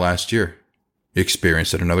apply last year,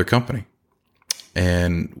 experienced at another company.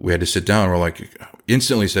 And we had to sit down. We're like,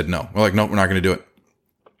 instantly said no. We're like, no, we're not going to do it.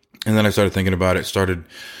 And then I started thinking about it, started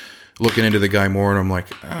looking into the guy more, and I'm like,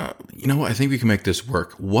 you know what? I think we can make this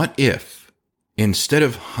work. What if instead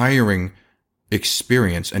of hiring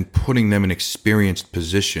experience and putting them in experienced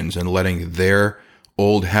positions and letting their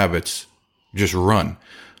old habits just run,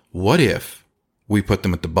 what if we put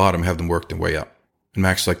them at the bottom, have them work their way up? And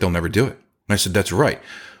Max is like, they'll never do it. And I said, that's right.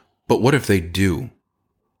 But what if they do?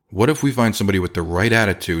 What if we find somebody with the right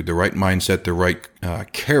attitude, the right mindset, the right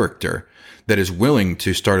character that is willing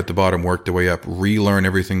to start at the bottom, work their way up, relearn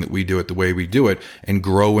everything that we do it the way we do it, and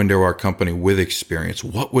grow into our company with experience?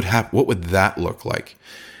 What would happen? What would that look like?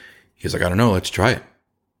 He's like, I don't know. Let's try it.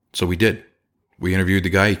 So we did. We interviewed the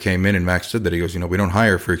guy. He came in and Max said that. He goes, we don't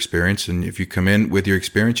hire for experience. And if you come in with your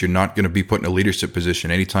experience, you're not going to be put in a leadership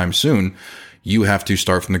position anytime soon. You have to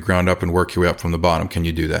start from the ground up and work your way up from the bottom. Can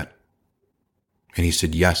you do that? And he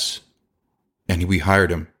said, yes. And we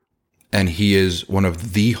hired him. And he is one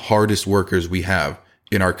of the hardest workers we have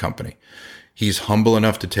in our company. He's humble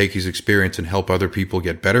enough to take his experience and help other people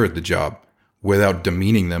get better at the job without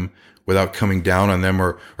demeaning them, without coming down on them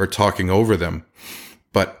or talking over them.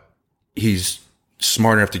 But he's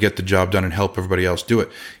smart enough to get the job done and help everybody else do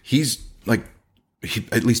it. He's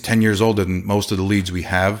at least 10 years older than most of the leads we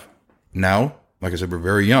have now. Like I said, we're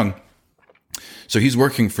very young. So he's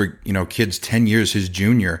working for, kids 10 years his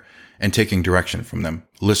junior and taking direction from them,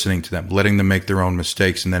 listening to them, letting them make their own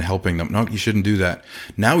mistakes and then helping them. No, you shouldn't do that.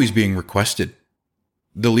 Now he's being requested.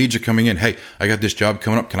 The leads are coming in. Hey, I got this job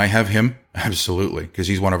coming up. Can I have him? Absolutely. Because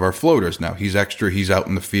he's one of our floaters now. He's extra. He's out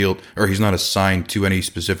in the field, or he's not assigned to any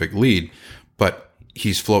specific lead, but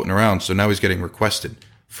he's floating around. So now he's getting requested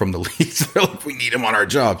from the leads. They're like, we need him on our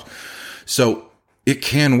jobs. So it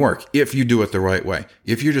can work if you do it the right way.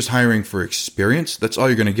 If you're just hiring for experience, that's all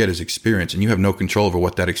you're going to get is experience, and you have no control over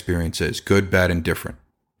what that experience is, good, bad, and different.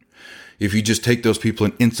 If you just take those people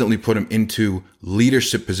and instantly put them into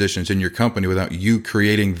leadership positions in your company without you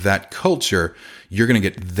creating that culture, you're going to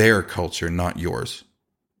get their culture, not yours.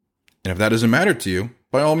 And if that doesn't matter to you,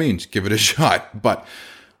 by all means, give it a shot. But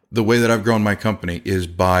the way that I've grown my company is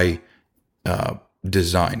by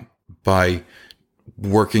design, by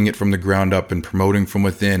working it from the ground up and promoting from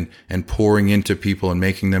within and pouring into people and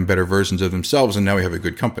making them better versions of themselves. And now we have a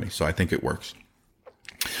good company. So I think it works.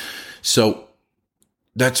 So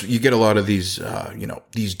you get a lot of these,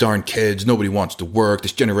 these darn kids. Nobody wants to work.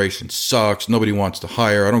 This generation sucks. Nobody wants to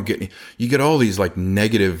hire. You get all these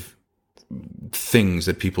negative things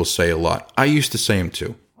that people say a lot. I used to say them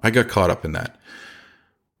too. I got caught up in that.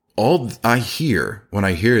 All I hear when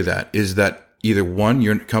I hear that is that either one,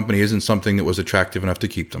 your company isn't something that was attractive enough to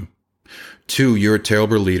keep them. Two, you're a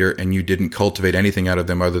terrible leader and you didn't cultivate anything out of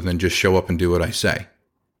them other than just show up and do what I say.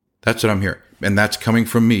 That's what I'm hearing. And that's coming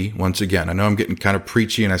from me once again. I know I'm getting kind of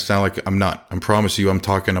preachy and I sound like I'm not. I promise you I'm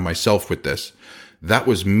talking to myself with this. That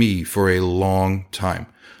was me for a long time.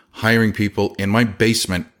 Hiring people in my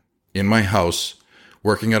basement, in my house,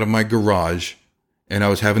 working out of my garage. And I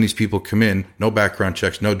was having these people come in, no background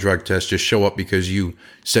checks, no drug tests, just show up because you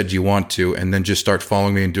said you want to, and then just start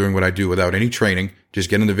following me and doing what I do without any training. Just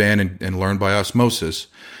get in the van and learn by osmosis.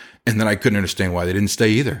 And then I couldn't understand why they didn't stay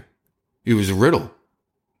either. It was a riddle.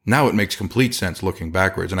 Now it makes complete sense looking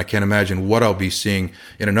backwards. And I can't imagine what I'll be seeing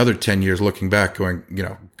in another 10 years looking back going,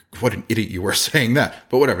 what an idiot you were saying that.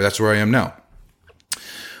 But whatever, that's where I am now.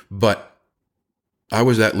 But I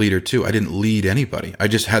was that leader too. I didn't lead anybody. I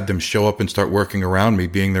just had them show up and start working around me,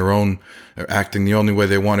 being their own, or acting the only way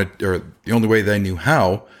they wanted, or the only way they knew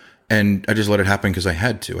how. And I just let it happen because I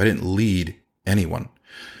had to. I didn't lead anyone.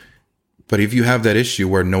 But if you have that issue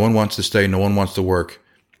where no one wants to stay, no one wants to work,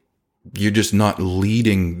 you're just not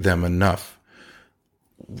leading them enough.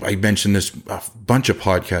 I mentioned this a bunch of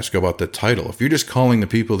podcasts ago about the title. If you're just calling the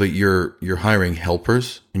people that you're hiring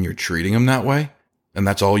helpers and you're treating them that way, and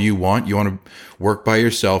that's all you want to work by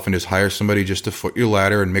yourself and just hire somebody just to foot your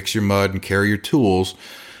ladder and mix your mud and carry your tools,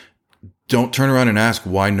 don't turn around and ask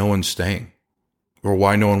why no one's staying or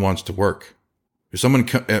why no one wants to work. If someone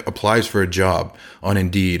applies for a job on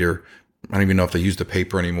Indeed or I don't even know if they use the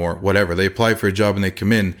paper anymore, whatever. They apply for a job and they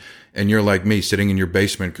come in and you're like me sitting in your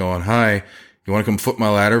basement going, hi, you want to come foot my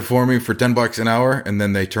ladder for me for $10 an hour? And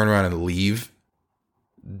then they turn around and leave.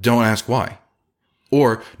 Don't ask why.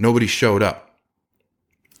 Or nobody showed up.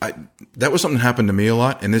 That was something that happened to me a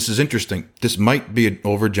lot. And this is interesting. This might be an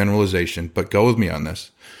overgeneralization, but go with me on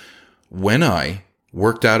this. When I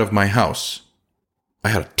worked out of my house, I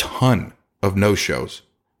had a ton of no-shows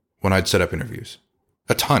when I'd set up interviews.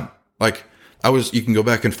 A ton. Like, you can go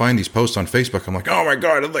back and find these posts on Facebook. I'm like, oh my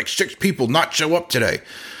God, I had like 6 people not show up today.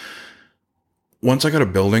 Once I got a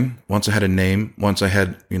building, once I had a name, once I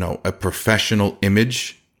had, a professional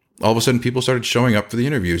image, all of a sudden people started showing up for the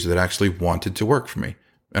interviews that actually wanted to work for me.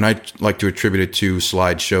 And I like to attribute it to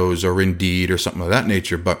slideshows or Indeed or something of that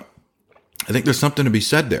nature, but I think there's something to be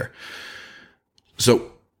said there.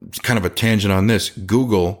 So, kind of a tangent on this.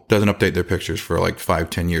 Google doesn't update their pictures for like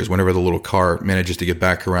 5-10 years whenever the little car manages to get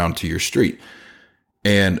back around to your street.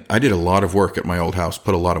 And I did a lot of work at my old house,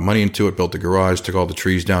 put a lot of money into it, built the garage, took all the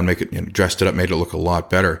trees down, dressed it up, made it look a lot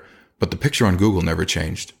better. But the picture on Google never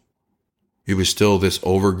changed. It was still this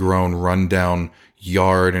overgrown, rundown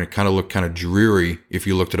yard, and it kind of looked kind of dreary if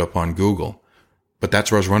you looked it up on Google. But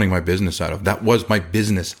that's where I was running my business out of. That was my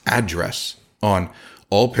business address on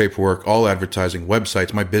all paperwork, all advertising,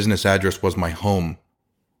 websites. My business address was my home.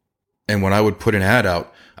 And when I would put an ad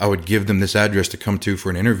out, I would give them this address to come to for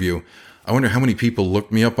an interview. I wonder how many people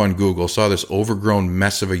looked me up on Google, saw this overgrown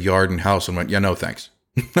mess of a yard and house and went, yeah, no, thanks.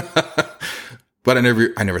 But I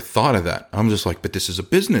never thought of that. I'm just like, but this is a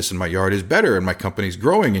business and my yard is better and my company's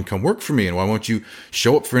growing and come work for me. And why won't you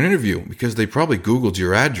show up for an interview? Because they probably Googled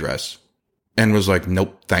your address and was like,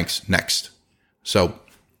 nope, thanks, next. So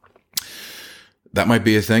that might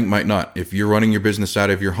be a thing, might not. If you're running your business out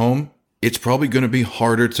of your home, it's probably going to be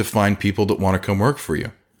harder to find people that want to come work for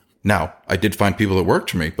you. Now, I did find people that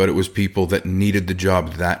worked for me, but it was people that needed the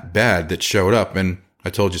job that bad that showed up. And I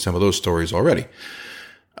told you some of those stories already.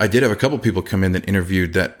 I did have a couple people come in that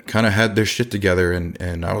interviewed that kind of had their shit together.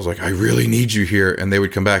 And I was like, I really need you here. And they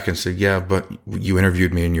would come back and say, yeah, but you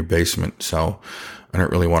interviewed me in your basement, so I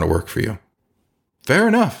don't really want to work for you. Fair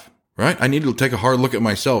enough, right? I need to take a hard look at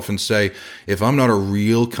myself and say, if I'm not a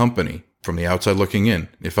real company from the outside looking in,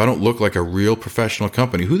 if I don't look like a real professional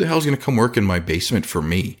company, who the hell is going to come work in my basement for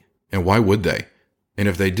me? And why would they? And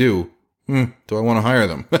if they do I want to hire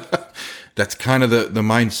them? That's kind of the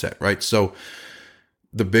mindset, right? So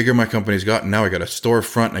the bigger my company's gotten, now I got a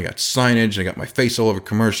storefront and I got signage and I got my face all over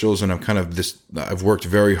commercials, and I'm kind of I've worked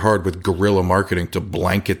very hard with guerrilla marketing to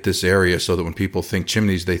blanket this area so that when people think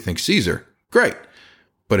chimneys, they think Caesar. Great.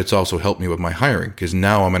 But it's also helped me with my hiring because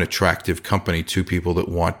now I'm an attractive company to people that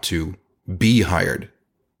want to be hired.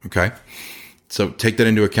 Okay. So take that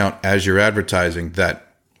into account as you're advertising, that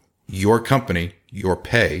your company, your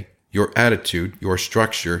pay, your attitude, your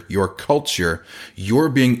structure, your culture, you're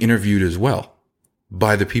being interviewed as well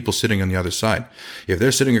by the people sitting on the other side. If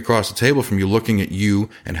they're sitting across the table from you looking at you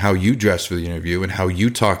and how you dress for the interview and how you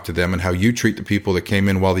talk to them and how you treat the people that came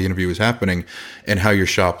in while the interview was happening and how your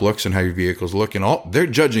shop looks and how your vehicles look and all, they're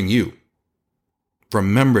judging you.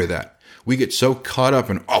 Remember that. We get so caught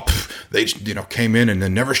up in, they came in and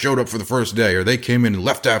then never showed up for the first day, or they came in and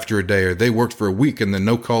left after a day, or they worked for a week and then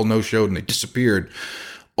no call, no showed and they disappeared.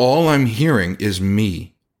 All I'm hearing is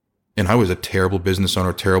me. And I was a terrible business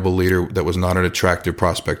owner, terrible leader that was not an attractive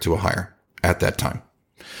prospect to a hire at that time.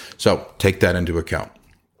 So take that into account.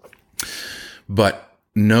 But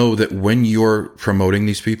know that when you're promoting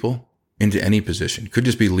these people into any position, could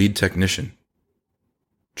just be lead technician,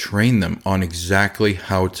 train them on exactly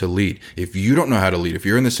how to lead. If you don't know how to lead, if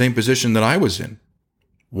you're in the same position that I was in,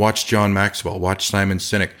 watch John Maxwell, watch Simon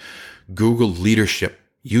Sinek, Google leadership,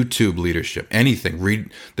 YouTube leadership, anything.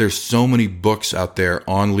 Read. There's so many books out there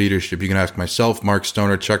on leadership. You can ask myself, Mark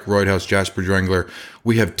Stoner, Chuck Roydhouse, Jasper Drengler.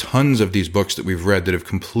 We have tons of these books that we've read that have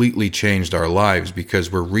completely changed our lives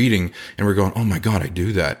because we're reading and we're going, oh my God, I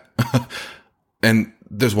do that. And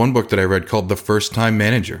there's one book that I read called The First Time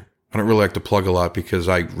Manager. I don't really like to plug a lot because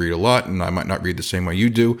I read a lot and I might not read the same way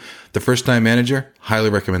you do. The First Time Manager,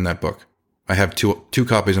 highly recommend that book. I have two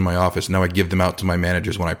copies in my office. Now I give them out to my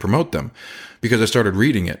managers when I promote them because I started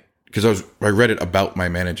reading it because I read it about my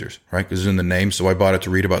managers, right? Because it's in the name. So I bought it to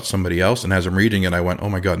read about somebody else. And as I'm reading it, I went, oh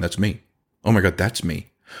my God, that's me. Oh my God, that's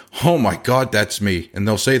me. Oh my God, that's me. And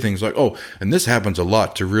they'll say things like, oh, and this happens a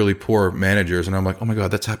lot to really poor managers. And I'm like, oh my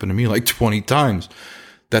God, that's happened to me like 20 times.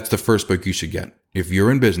 That's the first book you should get. If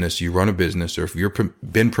you're in business, you run a business, or if you've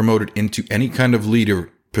been promoted into any kind of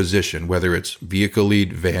leader position, whether it's vehicle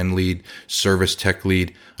lead, van lead, service tech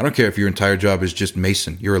lead, I don't care if your entire job is just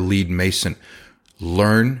mason, you're a lead mason.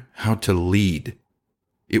 Learn how to lead.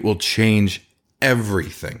 It will change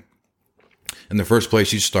everything. In the first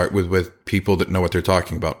place, you start with people that know what they're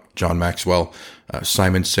talking about. John Maxwell,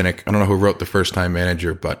 Simon Sinek. I don't know who wrote The First Time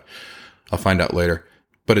Manager, but I'll find out later.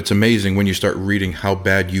 But it's amazing when you start reading how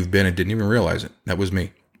bad you've been and didn't even realize it. That was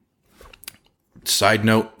me. Side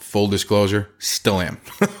note, full disclosure, still am.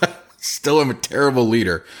 Still am a terrible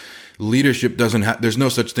leader. Leadership doesn't have, there's no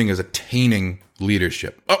such thing as attaining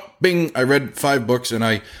leadership. Oh, bing, I read 5 books and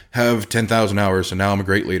I have 10,000 hours and now I'm a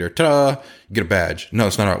great leader. Ta-da, you get a badge. No,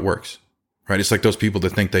 that's not how it works. Right? It's like those people that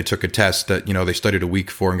think they took a test that, they studied a week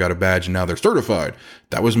for and got a badge and now they're certified.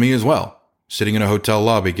 That was me as well. Sitting in a hotel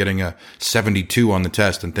lobby, getting a 72 on the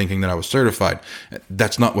test and thinking that I was certified.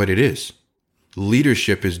 That's not what it is.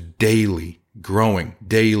 Leadership is daily growing,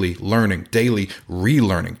 daily learning, daily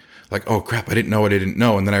relearning. Like, oh crap, I didn't know what I didn't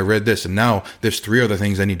know. And then I read this and now there's 3 other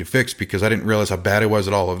things I need to fix because I didn't realize how bad I was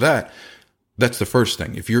at all of that. That's the first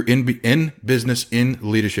thing. If you're in business, in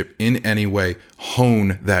leadership, in any way,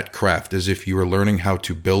 hone that craft as if you were learning how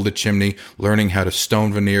to build a chimney, learning how to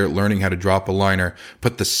stone veneer, learning how to drop a liner.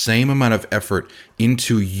 Put the same amount of effort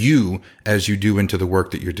into you as you do into the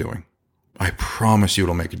work that you're doing. I promise you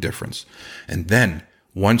it'll make a difference. And then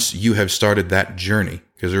once you have started that journey,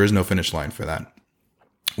 because there is no finish line for that,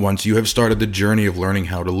 once you have started the journey of learning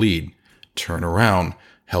how to lead, turn around,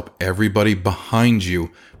 help everybody behind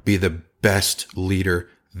you be the best leader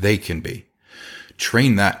they can be.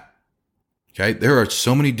 Train that. Okay. There are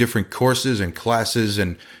so many different courses and classes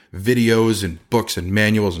and videos and books and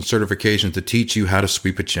manuals and certifications to teach you how to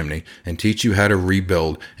sweep a chimney and teach you how to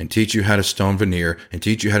rebuild and teach you how to stone veneer and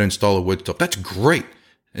teach you how to install a wood stove. That's great.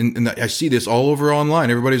 And I see this all over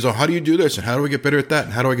online. Everybody's like, how do you do this? And how do I get better at that?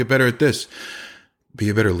 And how do I get better at this? Be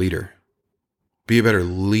a better leader. Be a better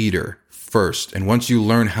leader first. And once you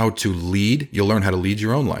learn how to lead, you'll learn how to lead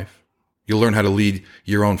your own life. You'll learn how to lead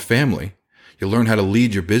your own family. You'll learn how to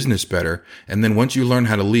lead your business better. And then once you learn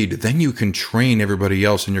how to lead, then you can train everybody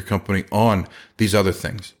else in your company on these other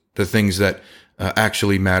things, the things that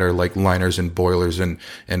actually matter, like liners and boilers and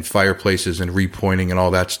fireplaces and repointing and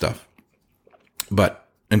all that stuff. But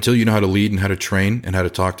until you know how to lead and how to train and how to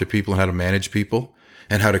talk to people and how to manage people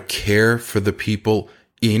and how to care for the people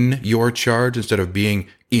in your charge instead of being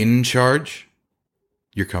in charge,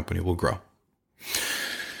 your company will grow.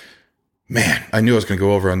 Man, I knew I was going to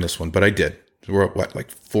go over on this one, but I did. We're at like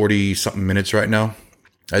 40 something minutes right now.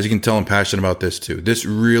 As you can tell, I'm passionate about this too. This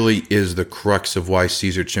really is the crux of why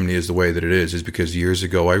Caesar Chimney is the way that it is because years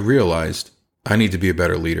ago I realized I need to be a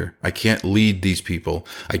better leader. I can't lead these people.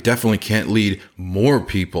 I definitely can't lead more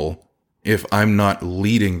people if I'm not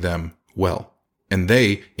leading them well. And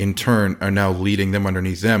they, in turn, are now leading them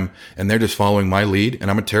underneath them, and they're just following my lead,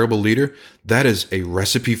 and I'm a terrible leader. That is a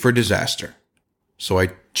recipe for disaster. So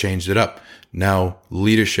I changed it up. Now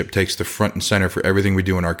leadership takes the front and center for everything we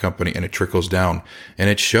do in our company, and it trickles down and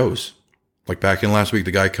it shows. Like back in last week,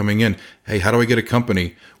 the guy coming in, hey, how do I get a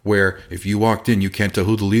company where if you walked in, you can't tell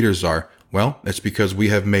who the leaders are? Well, that's because we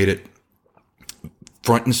have made it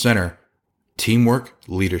front and center, teamwork,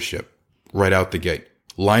 leadership, right out the gate.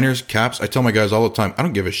 Liners, caps. I tell my guys all the time, I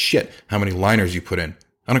don't give a shit how many liners you put in.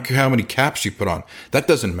 I don't care how many caps you put on. That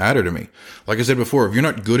doesn't matter to me. Like I said before, if you're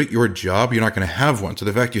not good at your job, you're not going to have one. So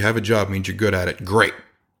the fact you have a job means you're good at it. Great.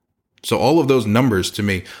 So all of those numbers to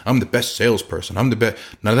me, I'm the best salesperson. I'm the best.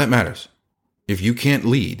 None of that matters. If you can't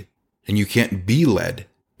lead and you can't be led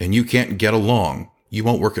and you can't get along, you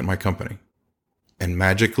won't work at my company. And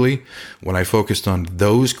magically, when I focused on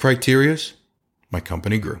those criterias, my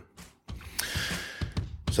company grew.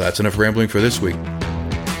 So that's enough rambling for this week.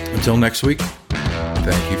 Until next week,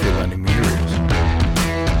 thank you for lending me